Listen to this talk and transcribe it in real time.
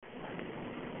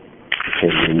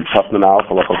in Tasmanal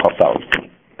Halacha Chafal.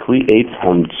 Kli Eitz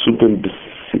Hamtsupim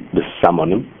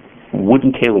B'Samonim,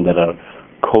 wooden kalim that are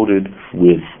coated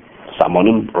with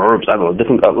samonim, herbs, I don't know,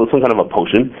 different, some kind of a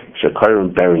potion. Shekar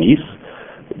and Berenice,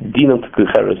 Dinam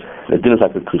Klicheres, the Dinam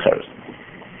like the Klicheres.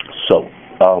 So,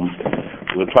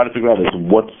 we're going to try to figure out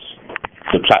what's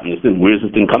the pshat in this thing. Where is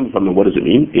this thing coming from, and what does it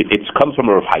mean? It comes from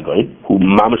a Rav Hai Gaon, who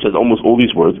mamash says almost all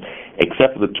these words,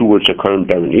 except for the two words Shekar and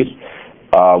Berenice,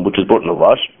 which is brought in a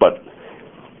rush, but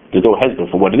there's no hesitation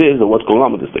for what it is or what's going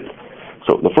on with this thing.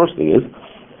 So the first thing is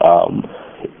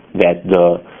that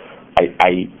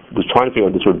I was trying to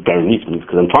figure out this word Berenice means,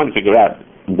 because I'm trying to figure out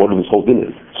what this whole thing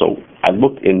is. So I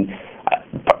looked in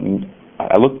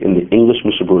the English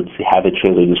Mishnah Berurah to see how they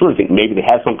translated this word. I think maybe they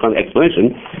have some kind of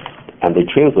explanation, and they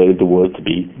translated the word to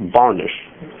be varnish.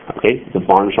 Okay, the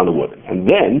varnish on the wood. And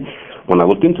then when I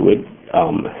looked into it,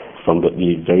 from the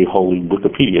very holy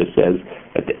Wikipedia, it says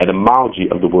that the etymology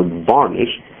of the word varnish,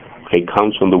 okay,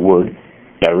 comes from the word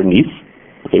Berenice,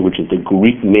 okay, which is the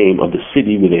Greek name of the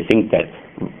city where they think that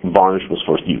varnish was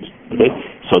first used. Okay,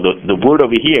 so the word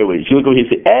over here, if you look over here,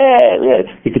 you say,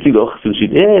 you can see the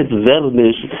it's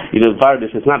varnish.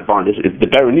 Varnish. It's not varnish. It's the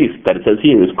Berenice that it says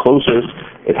here is closer.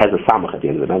 It has a samach at the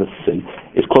end of it, not a sin.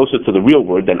 It's closer to the real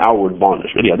word than our word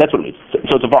varnish. But yeah, that's what it means. So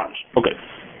it's a varnish. Okay.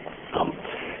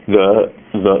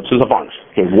 So it's a varnish.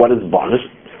 Okay, what is varnish?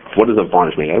 What is a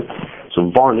varnish made of?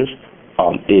 So varnish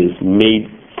is made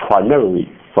primarily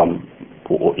from,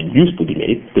 or it used to be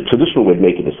made, the traditional way of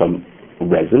making it is from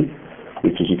resin,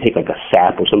 which is you take like a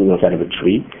sap or something else out of a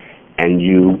tree, and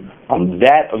you,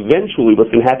 that eventually what's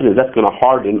going to happen is that's going to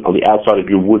harden on the outside of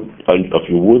your wood,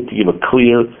 to give a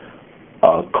clear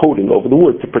coating over the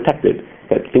wood to protect it,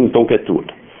 that things don't get through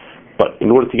it. But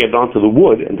in order to get it onto the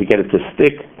wood and to get it to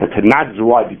stick and to not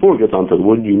dry before it gets onto the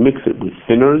wood, you mix it with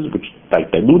thinners, which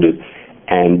like dilute it,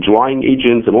 and drying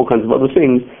agents and all kinds of other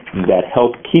things that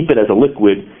help keep it as a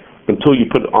liquid until you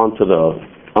put it onto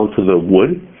the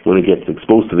wood when it gets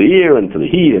exposed to the air and to the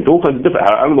heat and to all kinds of different.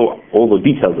 I don't know all the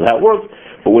details of how it works,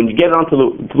 but when you get it onto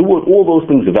the wood, all those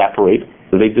things evaporate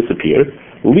and they disappear,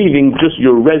 leaving just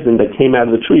your resin that came out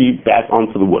of the tree back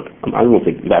onto the wood. I don't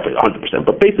think evaporate 100%,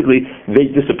 but basically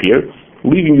they disappear,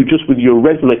 leaving you just with your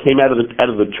resin that came out of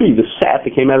the tree, the sap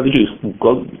that came out of the juice,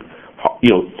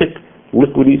 thick,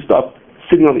 liquidy stuff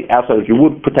sitting on the outside of your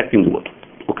wood, protecting the wood.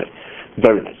 Okay,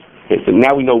 very nice. Okay, so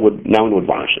now we know what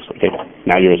varnish is. Okay,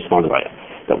 now you're as smart as I am.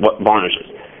 That what varnish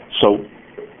is. So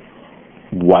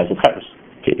why is it cheres?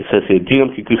 Okay, it says here,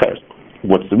 dinam ki cheres.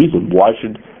 What's the reason? Why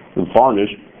should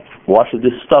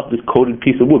this stuff, this coated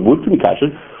piece of wood can be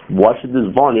kasher, why should this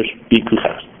varnish be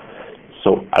cheres?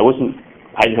 So I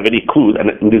didn't have any clues, and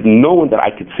there's no one that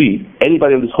I could see,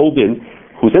 anybody on this whole din,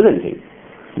 who says anything.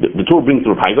 The Torah brings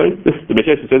the Rav Hai Gaon, the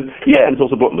Meshach says, yeah, and it's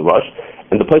also brought in the rush,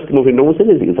 and the place came over here, no one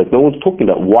said anything. It's like no one's talking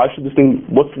about why should this thing,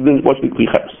 why should it be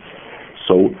cheres?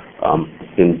 So,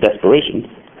 in desperation,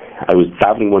 I was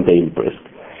traveling one day in Brisk,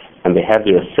 and they have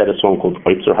there a set of song called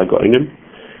Oitzer HaGaonim,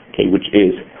 okay, which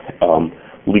is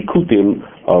likutim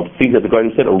of things that the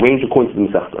Gaonim said arranged according to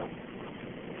the Masechta.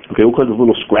 Okay, all kinds of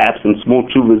little scraps and small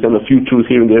chuvas and a few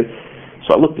chuvas here and there.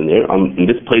 So I looked in there, in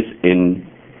this place in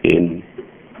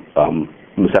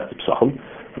Masechta Pesachim,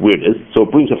 where it is. So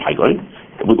it brings up Hai Gaon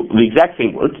with the exact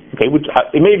same words. Okay, which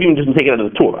it may have even just been taken out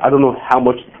of the Torah. I don't know how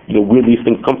much where these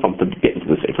things come from to get into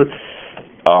the Sefer.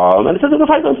 And it says that the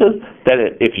Hai Gaon says that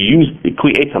if you use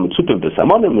kli eitz hametzupim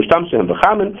b'samonim mishtamshem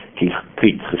b'chamen ki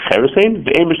cheresein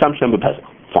ve'em mishtamshem b'pesach.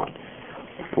 Fine.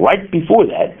 Right before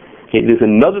that, okay, there's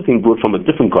another thing brought from a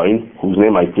different Gaon whose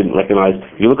name I didn't recognize.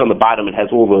 If you look on the bottom, it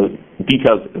has all the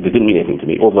details that didn't mean anything to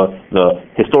me, all the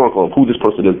historical of who this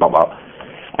person is, blah blah.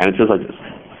 And it says like this: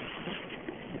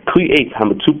 Kli eitz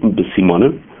hametzupim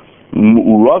b'simonim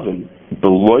mu'uravim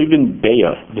b'loivin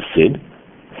beya v'sid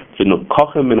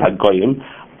v'nokochem min hagoyim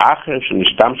acher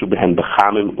shenishtamshu b'hen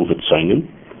b'chamim u'v'tzoynim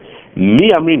mi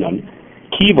amrinan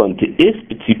kivan te'is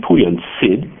b'tzipuyan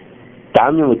sid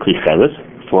damyan l'kli cheres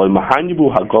v'loy mahanyibu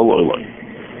hagol oiloi.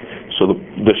 So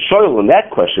the shoyl in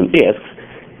that question asks,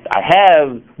 I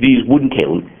have these wooden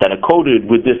kalim that are coated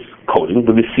with this coating,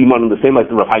 with this simon, the same like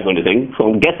the Rav Hai Gaon thing.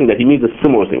 So I'm guessing that he means a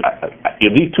similar thing.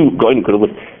 These two Gaonim could have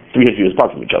lived 300 years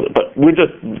apart from each other, but we're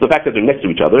just the fact that they're next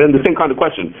to each other and the same kind of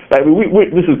question.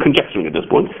 This is conjecturing at this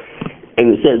point.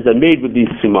 And it says they're made with these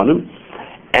simonim,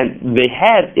 and they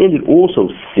have in it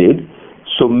also sid.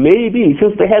 So maybe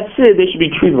since they have sid, they should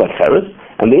be treated like cheres.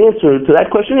 And the answer to that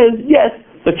question is yes,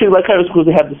 they're treated like cheres because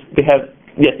they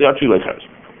are treated like cheres.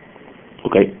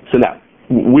 Okay, so now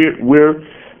we're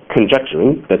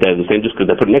conjecturing that they're the same just because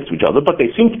they're put next to each other, but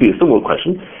they seem to be a similar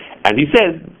question. And he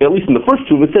says, at least in the first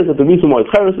truth, it says that the reason why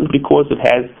it's cheres is because it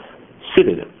has Sid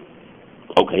in it.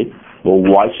 Okay, well,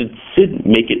 why should Sid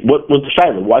make it? What's the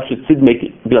shaila? Why should Sid make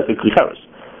it be like a klicheres?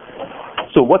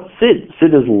 So what's Sid?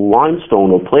 Sid is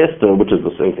limestone or plaster, which is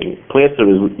the same thing. Plaster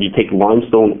is you take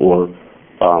limestone or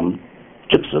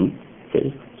gypsum,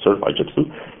 okay, certified gypsum,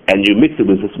 and you mix it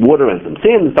with this water and some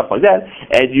sand and stuff like that,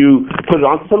 and you put it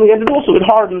onto something, and it also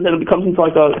hardens and it becomes into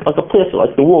like a plaster,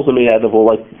 like the walls are made out of, or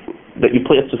like that you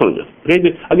plaster something with. Okay,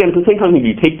 again, it's the same kind of thing.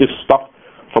 You take this stuff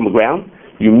from the ground,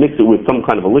 you mix it with some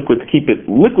kind of a liquid to keep it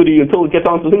liquidy until it gets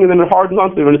onto the thing, and then it hardens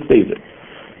onto there and it stays there.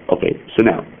 Okay, so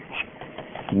now,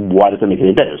 why does that make it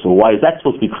any better? So why is that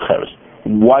supposed to be cheres?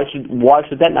 Why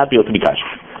should that not be able to be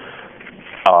kasher?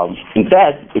 In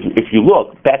fact, if you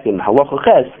look back in Halacha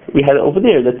Ches, we had it over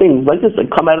there that things like this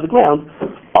that come out of the ground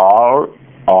are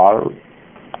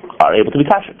able to be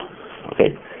kasher.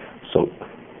 Okay, so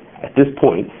at this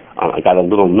point, I got a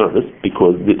little nervous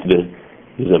because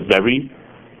there's a very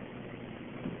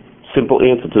simple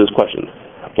answer to this question.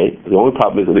 Okay, the only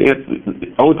problem with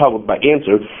my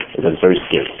answer is that it's very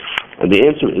scary, and the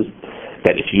answer is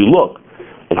that if you look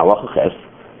in Halacha Ches,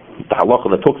 the halacha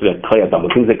that talks about klei adam,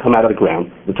 the things that come out of the ground,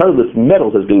 the Torah lists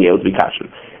metals as being able to be kasher,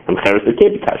 and cheres that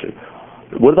can't be kasher.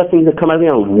 What about things that come out of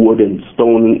the ground? Wood and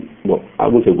stone. Well, I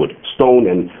wouldn't say wood, stone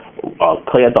and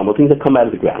klei adam, things that come out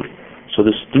of the ground. So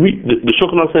there's three. The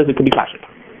Shulchan Aruch says it can be kasher.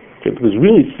 Okay, there's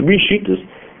really three shittas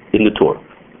in the Torah.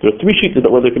 There are three shittas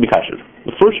that whether it can be kasher.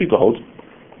 The first shitta holds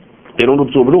they don't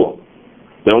absorb at all.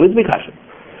 They don't need to be kasher.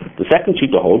 The second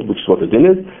shitta holds, which is what the din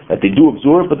is, that they do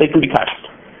absorb, but they can be kasher.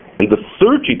 And the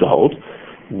third shita holds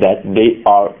that they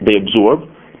absorb,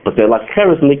 but they're like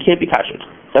cheres and they can't be kasher.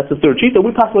 That's the third shita. We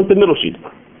pass like the middle shita.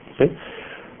 Okay.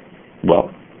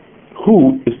 Well,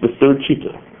 who is the third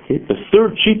shita? Okay. The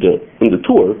third shita in the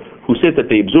Torah who says that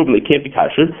they absorb and they can't be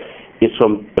kasher is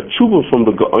from a tshuva from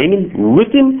the Gaonim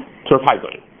written to Rav Hai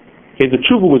Gaon. Okay. The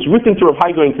tshuva was written to Rav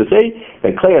Hai Gaon to say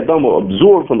that klei adam will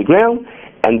absorb from the ground,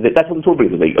 and that's what the Torah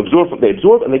brings. They absorb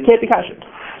and they can't be kasher.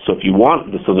 So if you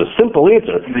want, so the simple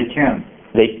answer,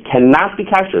 they cannot be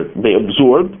kasher. They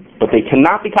absorb, but they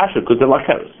cannot be kasher because they're like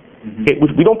cheres. Okay,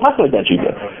 we don't pass like that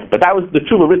shita. But that was the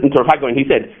tshuva written to Rav Hai Gaon. He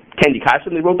said, "Can you kasher?"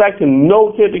 And they wrote back to him,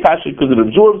 "No, it can't be kasher because it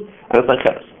absorbs and it's like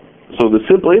cheres." So the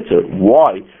simple answer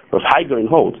why Rav Hai Gaon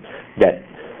holds that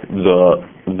the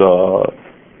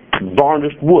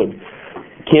varnished wood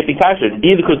can't be kasher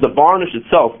either because the varnish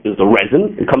itself is the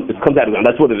resin. It comes out of the ground.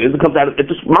 That's what it is. It comes out of a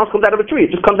tree.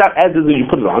 It just comes out as is and you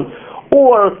put it on.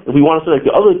 Or if we want to say like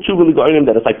the other tshuva in the Gaonim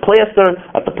that it's like plaster,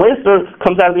 that the plaster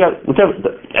comes out of the ground. Whichever.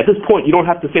 At this point, you don't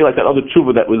have to say like that other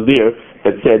tshuva that was there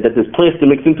that said that there's plaster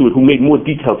mixed into it who made more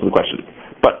details to the question.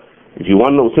 But if you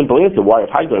want to know a simple answer why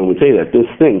Rav Hai Gaon would say that this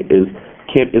thing is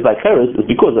like cheres is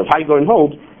because Rav Hai Gaon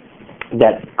holds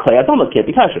that klei adama can't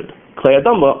be kasher. Klei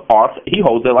adama he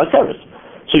holds they're like cheres.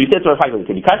 So you said to Rav Hai Gaon,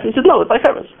 can you kasher? He said, no, it's like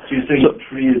cheres. So you're saying a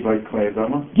tree is like klei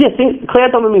adama? Yes, klei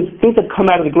adama means things that come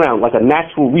out of the ground, like a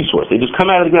natural resource. They just come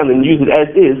out of the ground and use it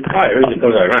as is. Everything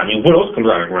comes out of the ground. I mean, what else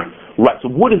comes out of the ground? Right, so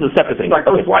wood is a separate thing. Like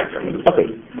those lights. Okay.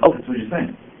 That's what you're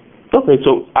saying. Okay,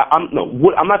 so I'm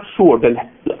not sure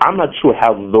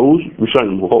how those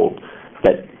Rishonim will hold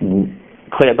that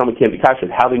klei adama can't be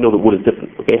kasher. How they know that wood is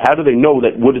different? Okay, how do they know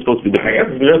that wood is supposed to be different? I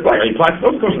guess there's like plastic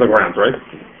also comes from the ground, right?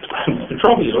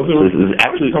 Petroleum. This is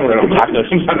actually a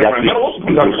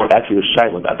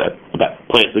shame about that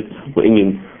plastic.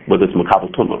 Whether it's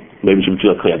makabel tumah, maybe it should be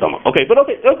like klei adama. Okay, but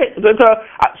okay. So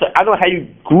I don't know how you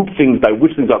group things by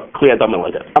which things are klei adama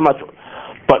like that. I'm not sure,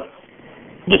 but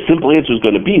the simple answer is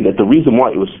going to be that the reason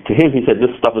why it was to him he said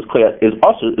this stuff is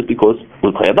also is because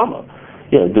with klei adama.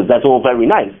 Yeah, that's all very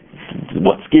nice.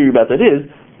 What's scary about that is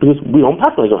because we don't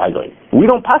pass like Rav Hai Gaon. We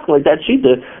don't pass like that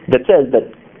shita that says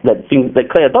that things that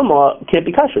klei adama can't be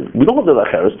kasher. We don't hold the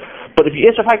cheres. But if you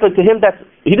ask Rav Hai Gaon to him,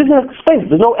 he doesn't explain it.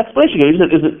 There's no explanation. He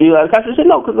said, "Is it kasher?" He said,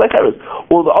 "No, because it's like cheres."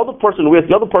 Well, the other person who asked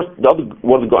the other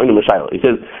one of the Gaonim Mishayla, he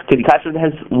says, "Can the kasher that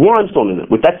has limestone in it?"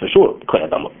 Which that's for sure klei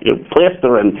adama.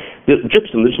 Plaster and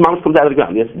gypsum. The shmamos comes out of the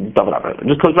ground. Yes, it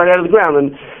just comes right out of the ground,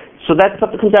 and so that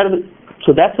stuff that comes out of it.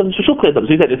 So that's a shul klei adama.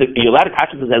 So he said, "Are you allowed to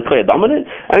kasher because it has klei adama in it?"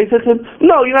 And he said to him,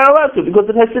 "No, you're not allowed to because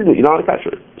it has sidney. You're not allowed to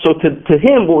kasher it." So to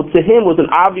him was an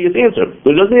obvious answer.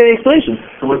 There doesn't need any explanation.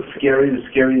 So what's scary? The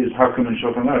scary is how come in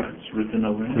Shulchan Aruch it's written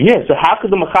over here? Yeah. So how could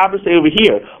the Machaber say over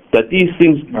here that these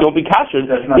things don't be kasher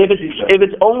if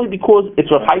it's only because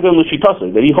it's Rav Hai Gaon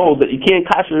l'shitasen that he holds that you can't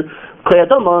kasher klei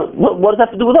adama? What does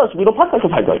that have to do with us? We don't pass like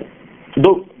Rav Hai Gaon.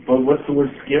 But what's the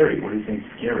word scary? What do you think is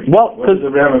scary? Well, what is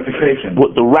the ramification?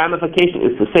 What the ramification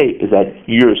is to say is that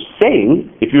you're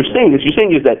saying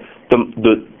is that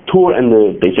the Tur and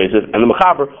the Beis Yosef and the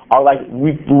Mechaber are like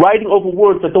writing over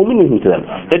words that don't mean anything to them.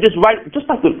 They're just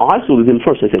just like when I saw them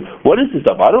first, I said, what is this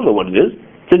stuff? I don't know what it is.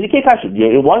 Says you can't catch it.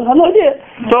 Why? I have no idea.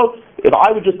 So if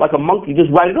I would just like a monkey just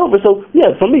write it over, so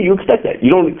yeah, for me you expect that. You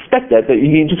don't expect that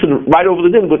you just sort of write over the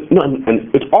din, but no,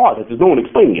 and it's odd that there's no one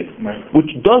explaining it,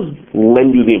 which does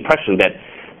lend you the impression that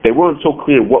they weren't so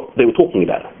clear what they were talking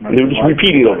about. They were just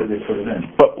repeating it over.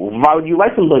 But why would you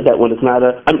write something like that when it's not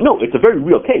no, it's a very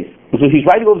real case. So he's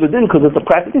writing over the din because it's a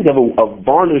practice. If you have a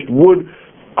varnished wood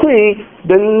clay,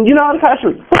 then you know how to catch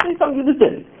it. Let's say something you just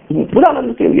did without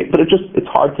understanding it. But it's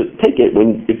hard to take it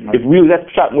when if really that's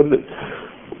shot what it is.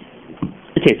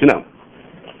 Okay, so now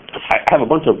I have a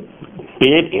bunch of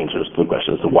bad answers to the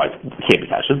question as to why it can't be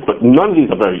cashed, but none of these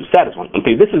are very satisfying.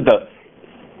 Okay,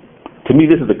 to me,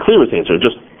 this is the clearest answer.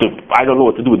 I don't know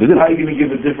what to do with it. How are you going to give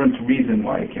a different reason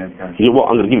why you can't cash? Well,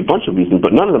 I'm going to give you a bunch of reasons,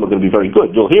 but none of them are going to be very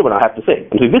good. You'll hear what I have to say.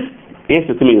 I'm saying this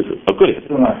answer to me is a good answer.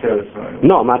 Still not satisfied.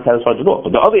 No, I'm not satisfied at all.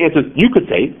 But the other answers you could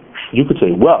say,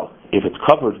 well, if it's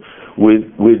covered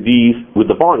with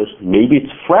the varnish, maybe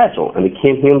it's fragile and it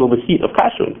can't handle the heat of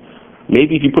kashering.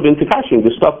 Maybe if you put it into kashering,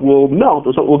 the stuff will melt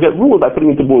or something will get ruined by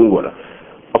putting it into boiling water.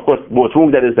 Of course, what's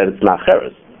wrong with that is that it's not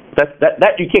cheres.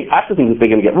 That you can't cash the things if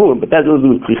they're going to get ruined, but that doesn't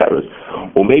do with cheres.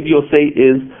 Or maybe you'll say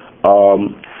is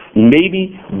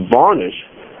maybe varnish.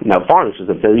 Now varnish is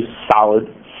a very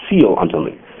solid seal on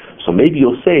something. So maybe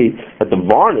you'll say that the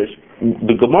varnish,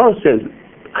 the Gemara says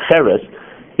cheres,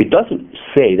 it doesn't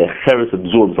say that cheres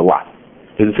absorbs a lot.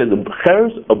 It says the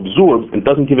cheres absorbs and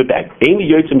doesn't give it back. It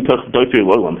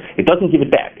doesn't give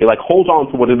it back. It like holds on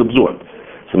to what it absorbed.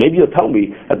 So maybe you'll tell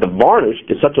me that the varnish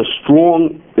is such a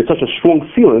strong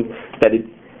sealant that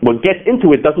what gets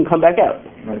into it doesn't come back out.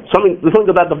 Right. Something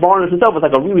about the varnish itself is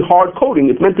like a really hard coating.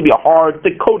 It's meant to be a hard,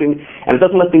 thick coating, and it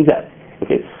doesn't let things out.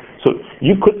 Okay, so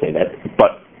you could say that,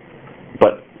 but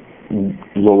the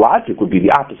logic would be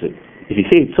the opposite. If you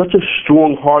say it's such a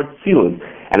strong, hard sealant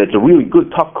and it's a really good,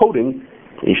 tough coating,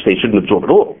 you should say it shouldn't absorb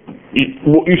at all.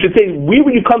 You should say,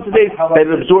 when you come to say that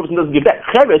it absorbs and doesn't give back,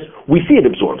 cheres, we see it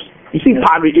absorbs. You see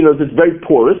pottery, it's very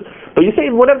porous, but you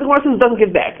say whatever the Gemara says doesn't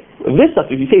give back. This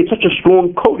stuff, if you say it's such a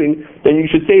strong coating, then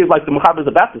you should say, like the Mechaber is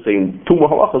about to say in two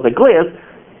more halachas, like glass,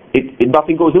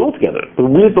 nothing goes in altogether.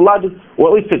 Where's the logic,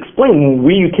 or at least to explain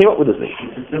where you came up with this thing?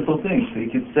 It's a simple thing. So you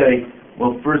could say,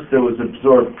 well, first there was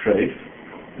absorbed treif,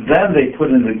 then they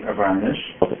put in the varnish,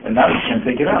 and now you can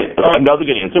take it out. Another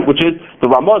good answer, which is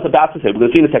the Ramah is about to say. We're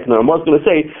going to see in a second. The Ramah is going to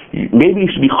say maybe you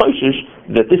should be choishish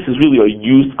that this is really a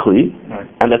used kli, right,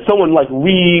 and that someone like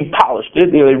repolished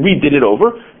it. They redid it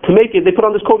over to make it. They put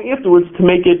on this coating afterwards to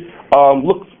make it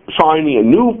look shiny and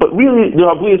new. But really,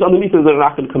 there are bleeds underneath it that are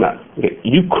not going to come out. Okay,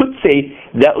 you could say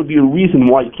that would be a reason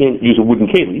why you can't use a wooden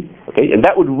keli. Okay, and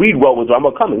that would read well with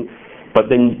Ramah coming.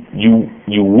 But then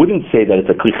you wouldn't say that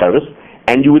it's a kli cheres.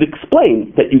 And you would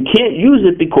explain that you can't use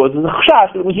it because of the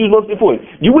chashash that it was used once before.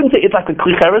 You wouldn't say it's like a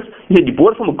kli cheres. You said you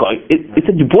bought it from a guy. It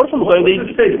said you bought it from a guy. What does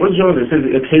it say? What does it say?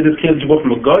 It says this can't you bought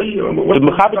from a guy? The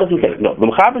Mechaber doesn't say. No, the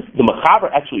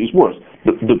Mechaber actually is worse.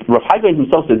 The Rav Hai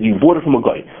himself says you bought it from a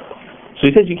guy. So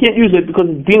he says you can't use it because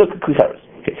it's dina kli cheres.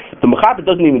 Okay. The Mechaber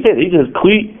doesn't even say that. He just says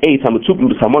kli eitz hamatzupim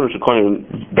b'samon shekayim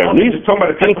berniz.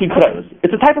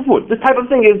 It's a type of wood. This type of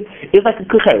thing is like a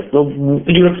kli cheres.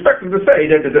 You expect him to say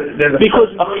that there's a because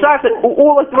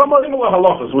all like the Ramah similar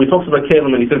halachas where he talks about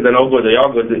kelim and he says they're no good, they are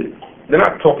good. They're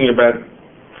not talking about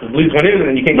the bleeds went in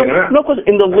and you can't get it out. No, because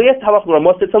in the last halach the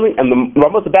Ramah said something, and the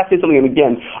Ramah is about to say something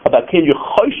again about can you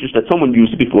choishish that someone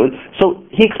used it before. So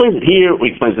he explains it here, or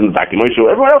he explains it in the documentary, or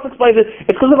everyone else explains it.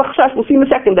 It's because of a chashash. We'll see in a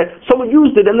second that someone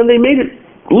used it and then they made it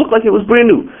look like it was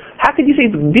brand new. How could you say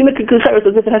it's dina kli cheres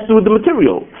as if it has to do with the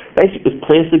material? Is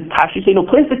plastic kasher? You say no,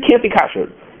 plastic can't be kasher.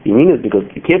 You mean it because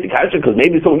it can't be kasher because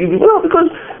maybe someone used it? No, because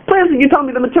plastic, you tell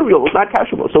me the material is not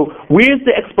kasherable. So where's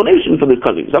the explanation for this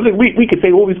cousin? So I mean, we could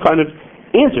say all these kind of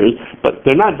answers, but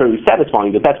they're not very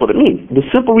satisfying that that's what it means. The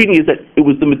simple reading is that it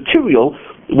was the material,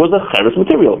 it was a cheres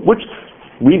material, which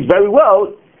reads very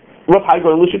well. Rav Hai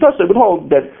and Lishitasa would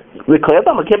hold that the Klei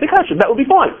Adama can't be kasher. That would be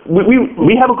fine.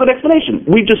 We have a good explanation.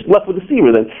 We just left with a seer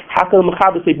then. How can the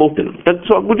Mechaber say both in them?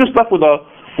 So we're just left with a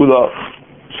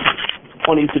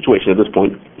funny situation at this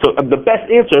point. So the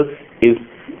best answer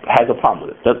has a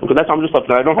problem with it. That's how I'm just left.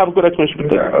 I don't have a good explanation.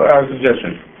 I have a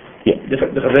suggestion. Yeah.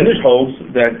 The Chazanish holds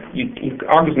that he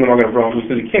argues in the Magen Avraham who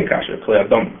says he can't kasher Klei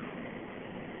Adam.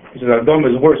 He says Adam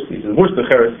is worse. He says worse than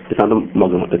cheres. It's not the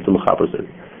Magen. It's the Mechaber says.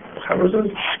 Mechaber says?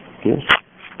 Yes.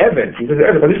 Evan. He says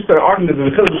Evan. But this is an argument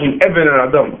there's a chiluk between Evan and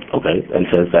Adam. Okay, and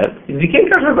says that. He says he can't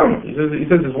kasher Adam. He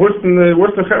says it's worse than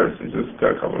cheres. He says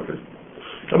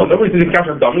nobody says he can't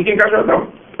kasher Adam. He can't kasher Adam.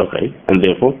 Okay, and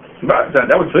therefore? But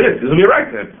that would fit. This would be right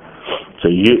then. So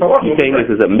you're saying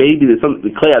is that maybe there's some, the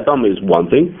Klei Adama is one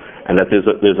thing, and that there's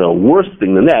a worse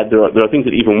thing than that. There are things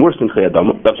that are even worse than Klei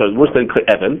Adama. I'm sorry, worse than Klei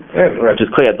Even, right. which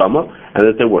is Klei Adama, and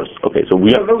that they're worse. Okay, so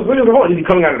we. Those videos are all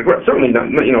coming out of the ground. Certainly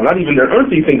not. Not even their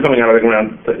earthy thing coming out of the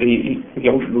ground.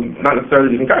 Not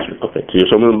necessarily even kasher. Okay, so you're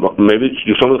showing maybe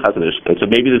you're showing the Chazon Ish, and so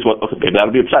maybe this one. Okay, maybe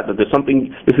that'll be upset that there's something.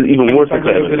 This is even worse than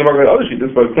Klei Even.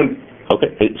 Okay,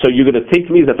 so you're going to take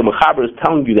to me that the Mechaber is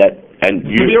telling you that, and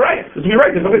you. This would be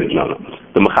right. No.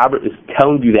 The Mechaber is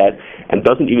telling you that, and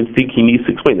doesn't even think he needs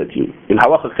to explain that to you. In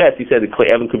Halacha Ches, he said that Klei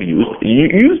Even could be used.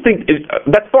 You think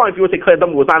that's fine if you would say Klei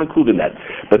Adama was not included in that,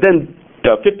 but then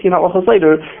 15 halachas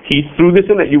later, he threw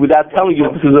this in at you without telling you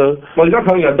that this is a. Well, he's not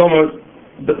telling you Adama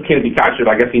can't be kasher.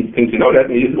 I guess he thinks you know that.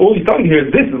 All he's telling you here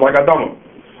is this is like Adama.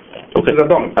 Okay,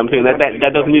 I'm saying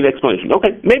that doesn't need an explanation.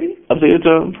 Okay, maybe. I'm saying it's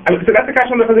a. So that's the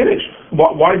kasher on the Chazon Ish.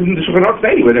 Why didn't the Shulchan Aruch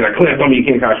say anyway that Klei Adama you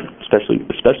can't kasher?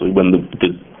 Especially when the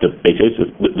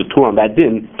Torah on that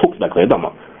din talks about Klei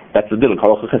Adama. That's the din.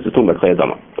 Halacha Ches is talking about Klei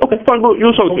Adama. Okay, fine. Well,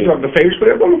 you'll show it to me. The Feish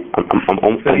Klei Adama.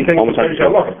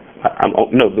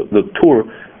 The Torah.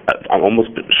 I'm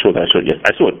almost sure that I showed. Yes,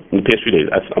 I saw it in the past few days.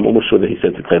 I'm almost sure that he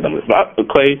said to Klei Adama.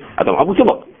 Klei Adama. I will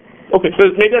look. Okay, so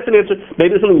maybe that's an answer.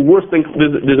 Maybe there's something worse than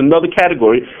there's another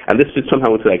category, and this fits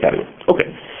somehow into that category. Okay,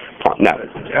 fine. Now,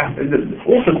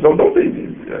 also don't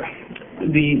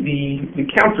the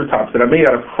countertops that are made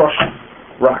out of crushed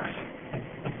rocks,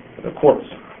 the quartz.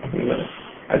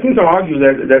 I think they'll argue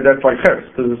that that's like cheres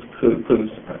because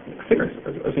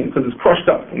it's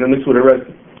crushed up and then mixed with a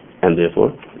resin. And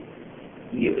therefore,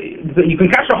 you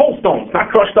can catch the whole stones,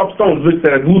 not crushed up stones mixed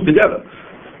and glued together.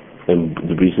 And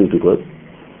the reason is because.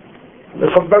 That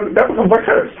becomes like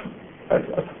cheres. I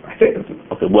think.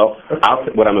 Okay. Well, I'm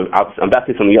about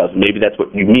to say something else. Maybe that's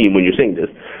what you mean when you're saying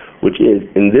this, which is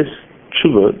in this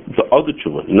tshuva, the other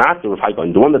tshuva, not the Rav Hai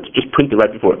Gaon, the one that's just printed right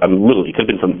before. I mean, literally, it could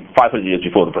have been from 500 years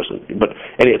before the person, but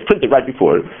anyway, it's printed right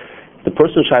before. The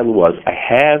person's shaila was, I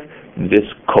have this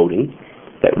coating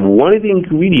that one of the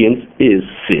ingredients is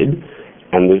sid,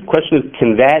 and the question is,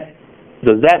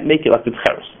 does that make it like the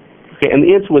cheres? Okay, and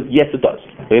the answer was yes, it does.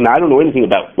 And I don't know anything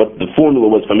about what the formula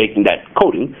was for making that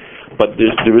coating, but there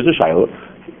is a shaila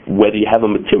whether you have a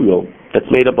material that's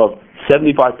made up of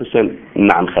 75%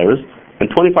 non-cheres and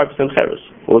 25% cheres.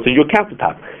 Well, let's say your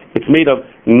countertop, it's made of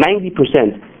 90%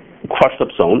 crushed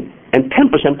up stone and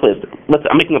 10% plastic.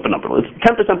 I'm making up a number. It's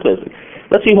 10% plastic.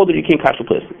 Let's say you hold that you can't kasher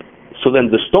plastic. So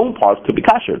then the stone part could be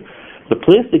kashered. The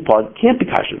plastic part can't be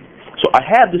kashered. So I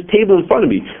have this table in front of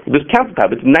me, this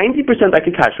countertop. It's 90% I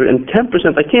can kasher and 10%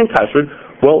 I can't kasher.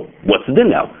 Well, what's the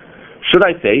din now? Should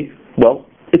I say, well,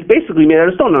 it's basically made out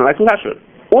of stone and I can kasher it?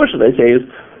 Or should I say is,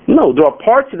 no, there are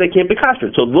parts that can't be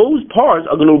kashered. So those parts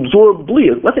are going to absorb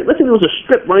blias. Let's say there was a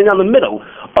strip running down the middle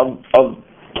of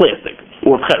plastic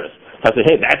or of cheres. So I say,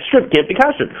 hey, that strip can't be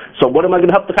kashered. So what am I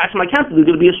going to help to kasher my counter? There's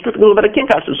going to be a strip in the middle that I can't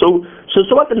kasher. So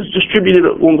what that is distributed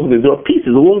along the whole way. There are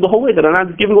pieces along the whole way that are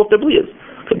not giving off their blias.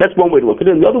 So that's one way to look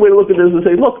at it. And the other way to look at it is to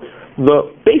say, look,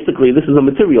 basically this is a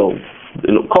material.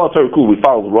 Call it very cool. We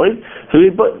follow the roid.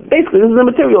 But basically this is a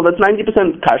material that's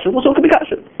 90% kasher. Well, so it can be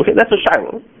kasher. Okay, that's a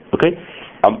shiloh. Okay,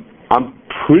 I'm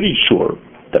pretty sure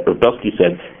that Rav Belsky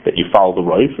said that you follow the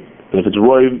roiv, and if it's a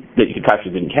roiv that you can kasher,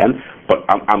 then you can. But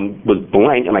I was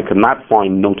blank and I could not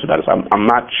find notes about it. So I'm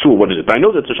not sure what it is. But I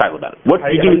know that it's a shiloh about it. What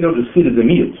you do know the seed is a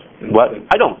meat. What?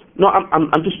 I don't. No,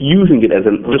 I'm just using it as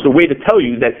just a way to tell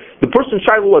you that the person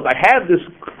shiloh was, I have this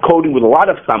coating with a lot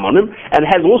of sam on him, and it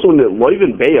has also in the loiv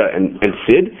and beya and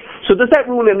sid. So does that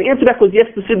ruin it? And the answer to that was yes,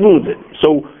 the sid ruins it.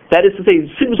 So that is to say,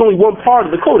 sid was only one part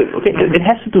of the coating. Okay, it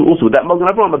has to do also with that Magen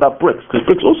Avraham about bricks, because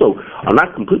bricks also are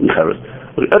not completely cheres.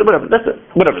 Whatever. That's it.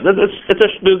 Whatever. There's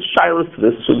shilohs to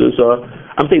this. So there's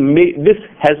I'm saying this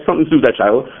has something to do with that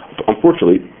shiloh.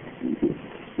 Unfortunately,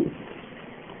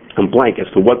 I'm blank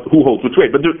as to who holds which way.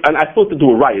 But and I thought to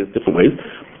do a raya different ways,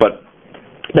 but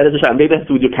that is a shiloh. Maybe that has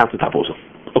to do with your countertop also.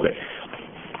 Okay.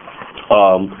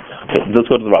 Let's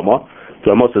go to the Ramah.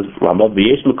 The Ramah says, there are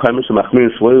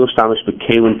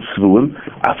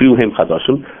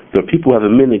people who have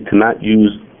a minhag to not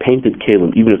use painted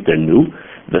kalim even if they're new.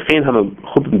 The Chayin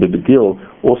HaMechubim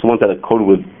also want that coated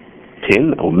with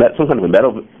tin or some kind of a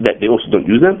metal that they also don't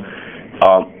use them.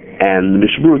 And the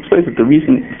Mishnah Berurah explains that the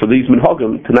reason for these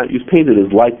minhagim to not use painted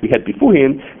is like we had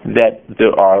beforehand, that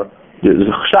there's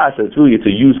a chashash that it's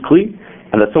a used kli,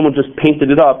 and that someone just painted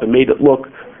it up and made it look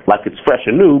like it's fresh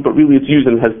and new, but really it's used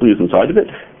and has blias inside of it.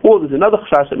 Or there's another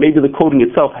chashash that maybe the coating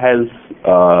itself has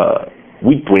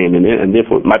wheat bran in it, and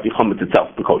therefore it might be chametz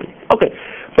itself, the coating. Okay.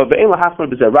 But the Ein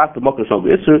Lahafmer B'Zeh Rak the Mokum Shal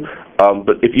B'Isser,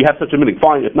 But if you have such a minig,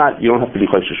 fine. If not, you don't have to be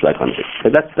chayshish like hunting.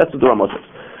 That's what the Ramah says.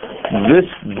 This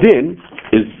din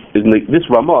this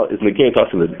Ramah is negated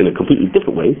us in a completely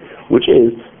different way, which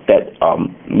is that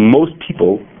most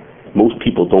people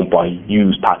don't buy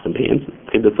used pots and pans.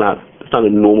 Okay, that's not a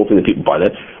normal thing that people buy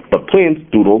that. But plants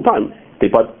do it all the time. They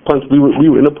bought plants. We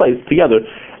were in a place together,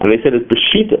 and they said it's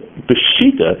Beshita.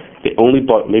 Beshita, they only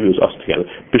bought. Maybe it was us together.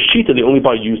 Beshita, they only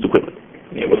buy used equipment.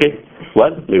 Yeah, okay.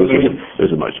 What? Maybe it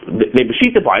was much. They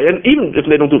Beshita buy it, and even if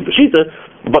they don't do it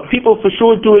Beshita, but people for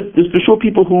sure do it. There's for sure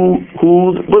people who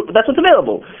that's what's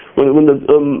available. When the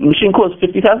machine costs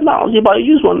 $50,000, you buy a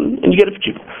used one and you get it for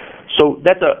cheaper. So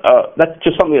that's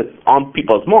just something that's on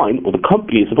people's mind, or the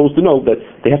company is supposed to know that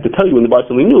they have to tell you when they buy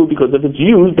something new, because if it's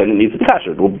used, then it needs to be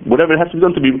kosher, or whatever it has to be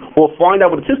done to be, or find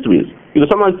out what its history is.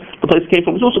 Because sometimes the place it came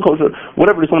from is also kosher.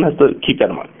 Whatever it is, someone has to keep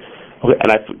that in mind. Okay,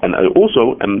 and I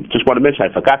also just want to mention,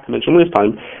 I forgot to mention last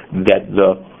time that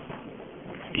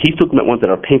he's talking about ones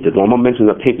that are painted. When I'm mentioning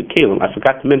the painted kalim, I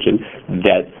forgot to mention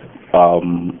that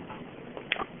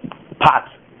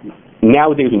pots.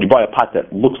 Nowadays, when you buy a pot that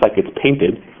looks like it's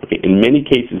painted, okay, in many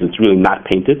cases it's really not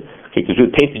painted. Okay, because if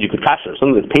it's painted, you could kasher.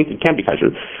 Something that's painted can be kasher,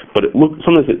 but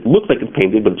sometimes it looks like it's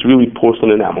painted, but it's really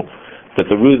porcelain enamel. That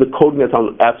the coating that's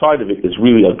on the outside of it is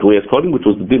really a glass coating, which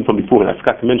was the din from before, and I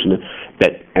forgot to mention it.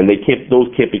 Those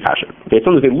can't be kasher. Okay,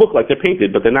 sometimes they look like they're painted,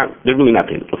 but they're not. They're really not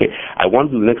painted. Okay, I want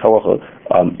to do the next halacha,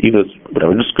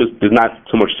 whatever, just because there's not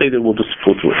so much say there, we'll just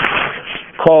go through it.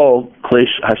 Call klei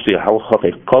hashiyah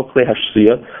halacha. Call klei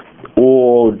hashiyah.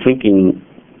 Or drinking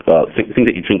things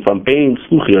that you drink from, bein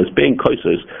sluchias, bein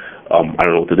kaisers. I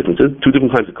don't know what the difference is. Two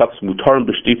different kinds of cups. Mutar and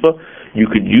b'shtifa. You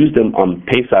could use them on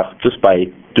Pesach just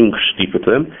by doing shtifa to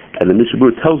them. And the Mishnah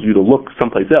Berurah tells you to look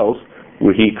someplace else,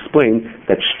 where he explained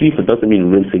that shtifa doesn't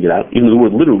mean rinsing it out. Even though the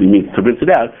word literally means to rinse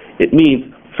it out, it means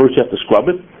first you have to scrub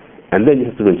it, and then you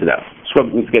have to rinse it out.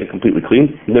 Scrub it means to get it completely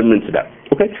clean, and then rinse it out.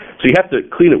 Okay, so you have to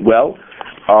clean it well.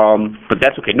 But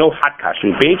that's okay. No hot kasher.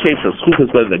 Bein shel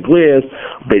schuchas, whether they're glass,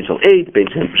 bein shel eight,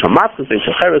 bein shel matzos, bein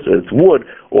shel cheres, whether it's wood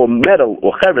or metal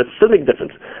or cheres, doesn't make a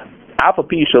difference. Alpha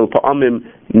pi shel pa'amim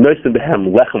noisen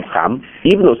behem lechem cham.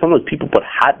 Even though sometimes people put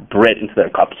hot bread into their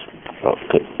cups.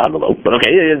 Okay, I don't know, but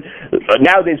okay.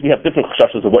 Nowadays we have different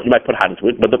chashas of what you might put hot into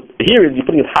it. But here is you're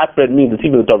putting in hot bread means it's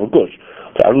even a double gush.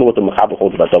 So I don't know what the Mechaber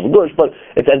holds about double gush, but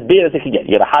it's as bad as it can get.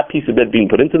 You got a hot piece of bread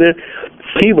being put into there.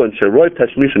 Since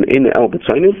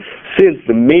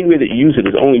the main way that you use it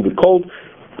is only with cold,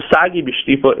 sagi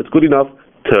b'shtifa, it's good enough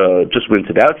to just rinse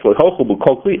it out. The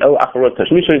Mechaber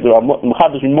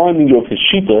is reminding you of his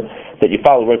shita that you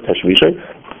follow right tashmishay.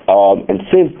 And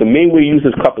since the main way you use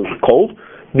this cup is cold,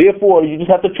 therefore you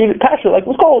just have to treat it kasher like it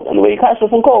was cold. And the way you kasher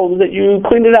from cold is that you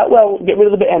clean it out well, get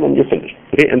rid of the be'en, and you're finished.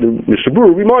 Okay? And the Mishnah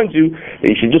Berurah reminds you that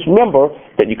you should just remember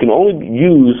that you can only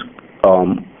use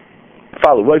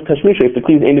follow right tashmisha if the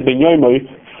clean ain't ben yoymoi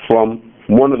from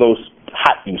one of those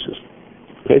hot uses.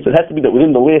 Okay, so it has to be that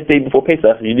within the last day before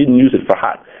Pesach you didn't use it for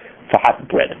hot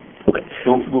bread. Okay.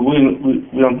 So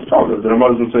we don't talk about the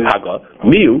Ramah doesn't say Haga.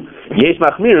 Miu yesh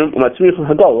machmirim umatzmirich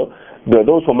hagala. There are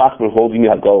those who are machmir holding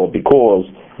hagala because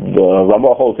the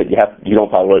Ramah holds that you don't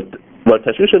follow right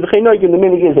tashmisha. The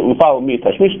meaning is that we follow me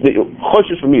tashmisha. That you're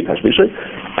choshesh for me tashmisha.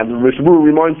 And the Mishnah Berurah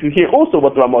reminds you here also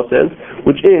what the Ramah says,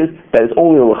 which is that it's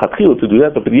only a lechatchila to do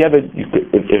that. But if it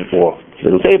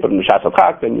doesn't say it, but in the Shas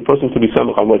HaChak, then the person could be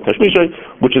samach on right tashmisha,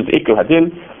 which is ikar hadin.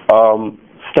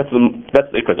 That's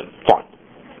the ikar hadin. Fine.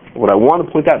 What I want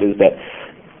to point out is that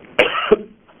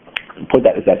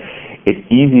it's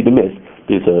easy to miss.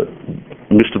 There's a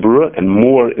Mishnah Berurah and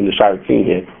more in the Sha'ar Tzin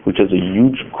here, which is a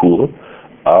huge kula,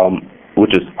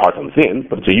 which is hard to understand,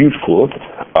 but it's a huge kula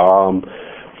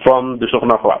from the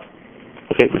Shulchan Aruch.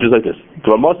 Okay, which is like this.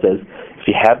 The Ramah says if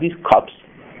you have these cups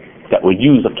that were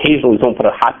used occasionally, someone put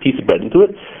a hot piece of bread into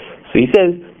it. So he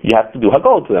says you have to do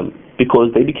hagol to them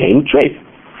because they became treif.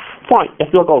 Fine, you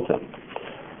have to do hagol to them.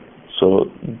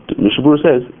 So the Mishnah Berurah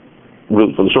says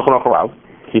from the Shulchan Aruch,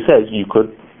 he says you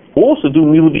could also do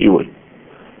milu b'irui.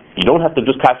 You don't have to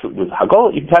just catch it with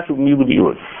hagol, you can catch it with milu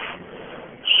b'irui.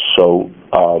 So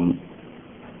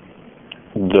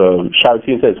the Sha'ar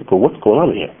Tzin says, well, what's going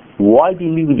on here? Why do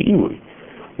milu b'irui?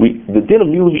 The din of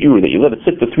milu b'irui that you let it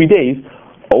sit for 3 days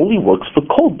only works for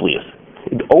cold blias.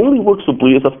 It only works for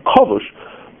blias of kavush,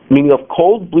 meaning of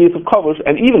cold blias of kavush,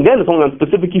 and even then it's only on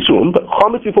specific yisurim, but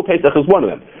chametz before Pesach is one of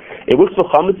them. It works for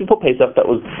chametz before Pesach that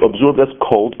was absorbed as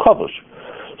cold kavush.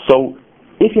 So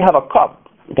if you have a cup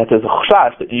that there's a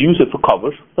chash that you use it for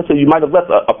kavush, let's say you might have left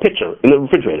a pitcher in the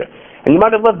refrigerator, and you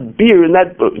might have left beer in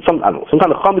that, some kind of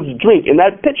chametz drink in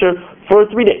that pitcher for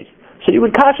 3 days. So you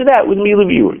would kasher that with milu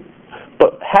b'irui.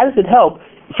 But how does it help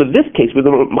for this case, where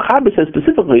the Mechaber says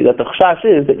specifically that the chashash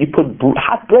is that you put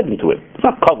hot bread into it. It's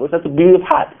not covered, that's the beauty of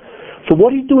hot. So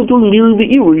what do you do doing Milu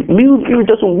V'Irui? Milu V'Irui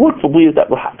doesn't work for blias that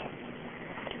were hot.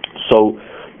 So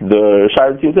the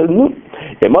Shire team says, no,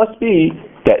 it must be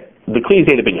that the Kli is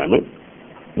Ein Binyamin.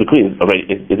 The Kli is already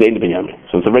is Ein Binyamin.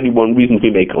 So it's already one reason to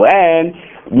be makel. And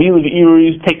Milu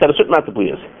V'Irui takes out a certain amount of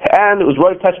blias. And it was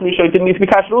right Tashmisha, it didn't need to be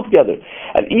kashed altogether.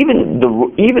 And even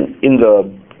in the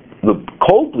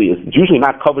cold blias, it's usually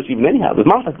not covered even anyhow. There's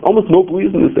not almost no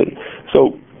blias in this thing.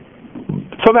 So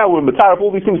somehow we're matar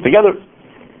all these things together,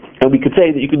 and we could say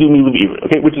that you could do Milu V'Irui,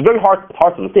 okay, which is very hard to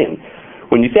understand.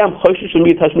 When you say I'm choshish and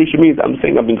tashmisha means I'm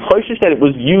saying I've been choshish that it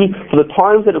was used for the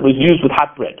times that it was used with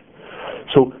hot bread.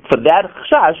 So for that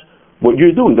chashash, what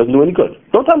you're doing doesn't do any good.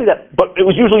 Don't tell me that, but it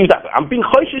was usually used that way. I'm being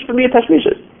choshish for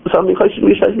tashmisha. So I'm being choshish for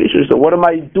tashmisha. So what am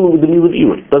I doing with the Milu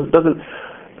V'Irui? Doesn't.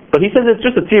 But he says it's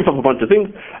just a tziruf of a bunch of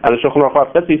things, and the Shulchan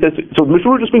Aruch says, he says, so the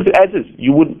Mishmur just brings it as is.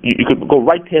 You could go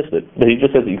right past it, but he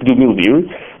just says that you could do Milu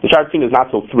V'Irui. The Shar Tzin is not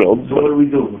so thrilled. So what do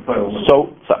we do with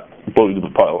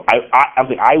the pile?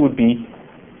 I would be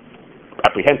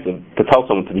apprehensive to tell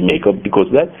someone to be makeup because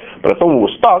of that. But if someone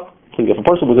was stuck, if a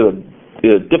person was in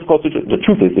a difficult situation, the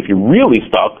truth is, if you're really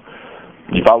stuck,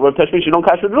 you follow Rav Tashmish, you don't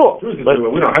cash it at all. We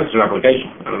don't have such an application.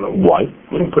 I don't know why.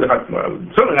 We don't put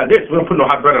certainly not this. We don't put no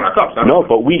hot bread in our cups. No,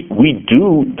 but we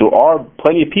do. There are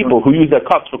plenty of people who use their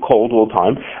cups for cold all the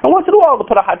time, and once in a while they'll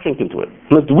put a hot drink into it.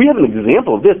 Now, do we have an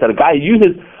example of this? That a guy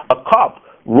uses a cup.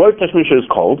 Rav Tashmish is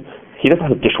cold. He doesn't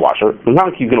have a dishwasher. It's not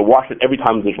like he's going to wash it every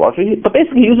time in the dishwasher. But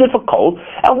basically, he uses it for cold.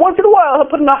 And once in a while, he'll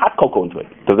put in a hot cocoa into it.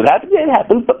 Does it happen? Yeah, it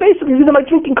happens. But basically, these are my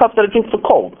drinking cups that I drink for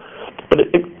cold. But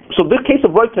so this case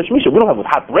of Roy Tashmisha, we don't have with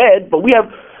hot bread, but we have,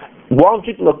 while I'm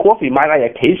drinking a coffee, might I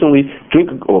occasionally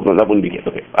drink, oh, no, that wouldn't be it.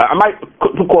 Okay. I might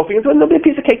put coffee into it, and there'll be a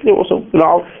piece of cake there also.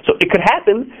 So it could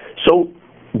happen. So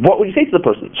what would you say to the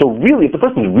person? So really, if the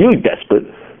person is really desperate,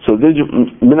 so then you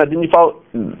follow,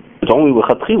 it's only with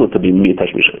Chatchila to be Miyat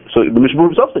Tashmisha. So the Mishnah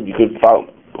Berurah himself said you could follow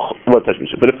Roy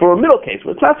Tashmisha. But if for a middle case,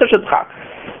 where it's not such a tzchak,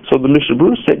 so the Mishnah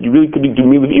Berurah said you really could do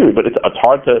Milu V'Irui, but it's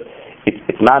hard to, it's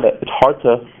hard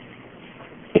to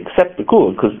accept the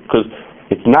kula because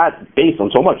it's not based on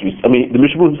so much. The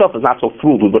Mishnah Berurah himself is not so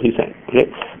thrilled with what he's saying. Okay,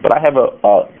 but I have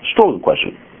a stronger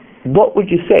question. What would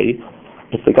you say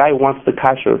if the guy wants to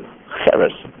kasher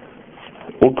cheres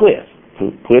or glass?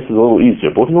 Glass is a little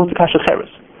easier, but he wants to kasher cheres.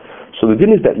 So the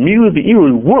din is that Milu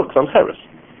V'Irui works on cheres.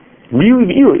 Milu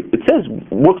V'Irui, it says,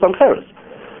 works on cheres.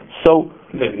 So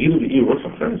Milu V'Irui works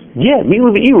on cheres? Yeah,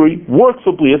 Milu V'Irui works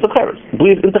for blias of cheres,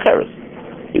 blias into cheres.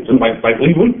 Like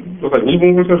Libun? Like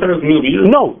Libun works on cheres, Milu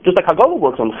V'Irui? No, just like Hagala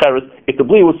works on cheres if the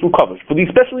blia was through coverage. For the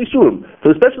especially surim,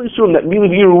 that Milu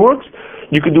V'Irui works,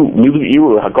 you could do Milu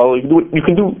V'Irui or Hagala. You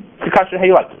can do kasher how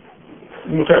you like.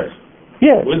 Cheres.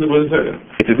 Yeah. What is it?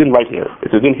 It's a din right here. It's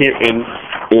a din here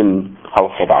in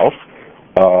Halachah.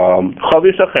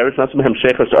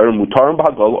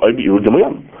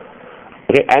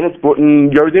 Okay, and it's brought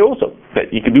in Yeridei also.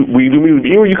 That you could do. We do Milu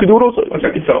V'Irui. You could do it also. One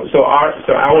second. So our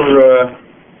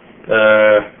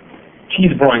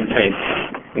cheese brine tank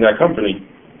in that company.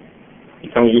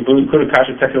 You tell me you couldn't cash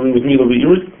it technically with Milu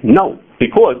V'Irui? No,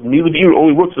 because Milu V'Irui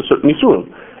only works for certain isurim.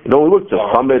 It only works for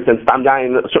chametz and stam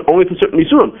yayin, only for certain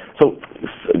isurim. So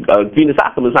Gvinas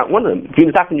Akum is not one of them.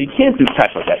 Gvinas Akum you can't do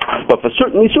cash like that. But for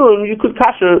certain isurim you could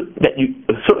kasher that you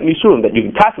certain isurim that you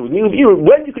can kasher with Milu V'Irui.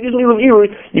 When you could use Milu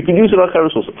V'Irui, you can use it on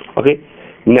cheres also. Okay.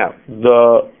 Now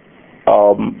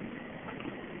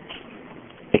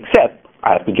except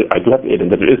I do have to add in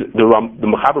that the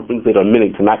Mechaber brings it a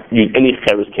minute to not use any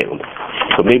cheres kelim.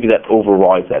 So maybe that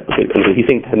overrides that. Okay. And he's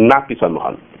saying to not be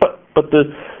samachan.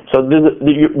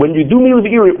 When you do Milu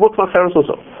V'Irui, it works on cheres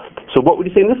also. So what would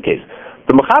you say in this case?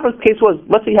 The Mechaber's case was,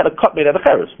 let's say you had a cup made out of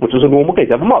cheres, which is a normal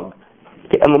case. You have a mug.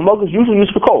 Okay, and the mug is usually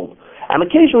used for cold. And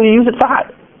occasionally you use it for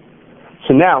hot.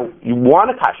 So now, you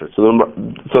want to kasher. So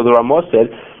the Ramah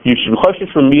said, you should choshish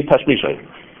from Miyat Tashmisha.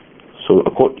 So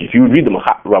if you would read the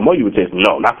Ramah, you would say,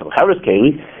 no, not for the cheres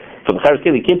keli. For the cheres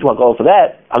keli, you can't do Hagala for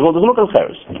that. Hagala doesn't look on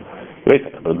cheres. Wait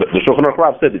a second. The Shulchan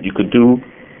Aruch said that you could do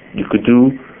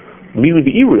Milu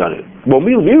V'Irui on it. Well,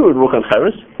 Milu V'Irui would work on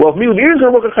cheres. Well, if Milu V'Irui is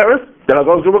going to work on cheres, then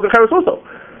Hagala is going to work on cheres also.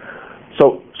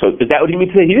 So is that what he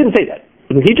meant to say? He didn't say that.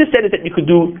 He just said it that you could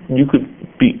do Milu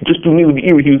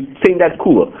V'Irui. He was saying that's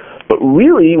cooler. But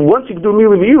really, once you can do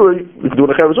Milu V'Irui, you can do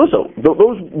it on cheres also.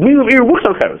 Those Milu V'Irui works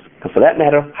on cheres. And for that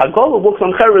matter, Hagala works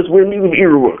on cheres where Milu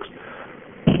V'Irui works.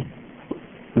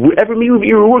 Wherever Milu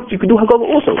V'Irui works, you can do Hagala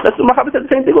also. That's the Mechaber said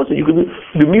the same thing also. You can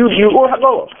do Milu V'Irui or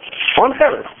Hagala on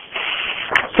cheres.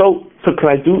 So can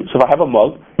I do? So if I have a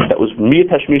mug that was Miyat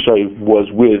Tashmisha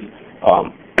was with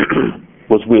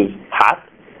hot,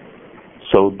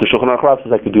 So the Shulchan Aruch Rav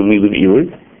says I could do Miliv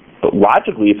Irui. But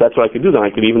logically, if that's what I could do, then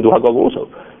I could even do Hagol also.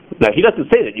 Now, he doesn't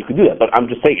say that you could do that, but I'm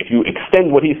just saying, if you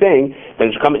extend what he's saying,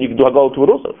 then you can do Hagol to it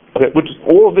also. Okay, which is,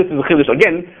 all of this is a Chiddush.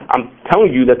 Again, I'm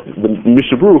telling you that the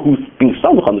Mishnah Berurah, who's being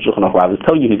stumbled on the Shulchan Aruch Rav, is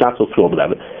telling you he's not so thrilled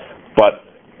about it. But,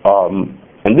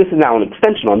 and this is now an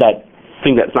extension on that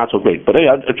thing that's not so great. But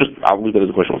I'll leave that as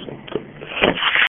a question also. Good.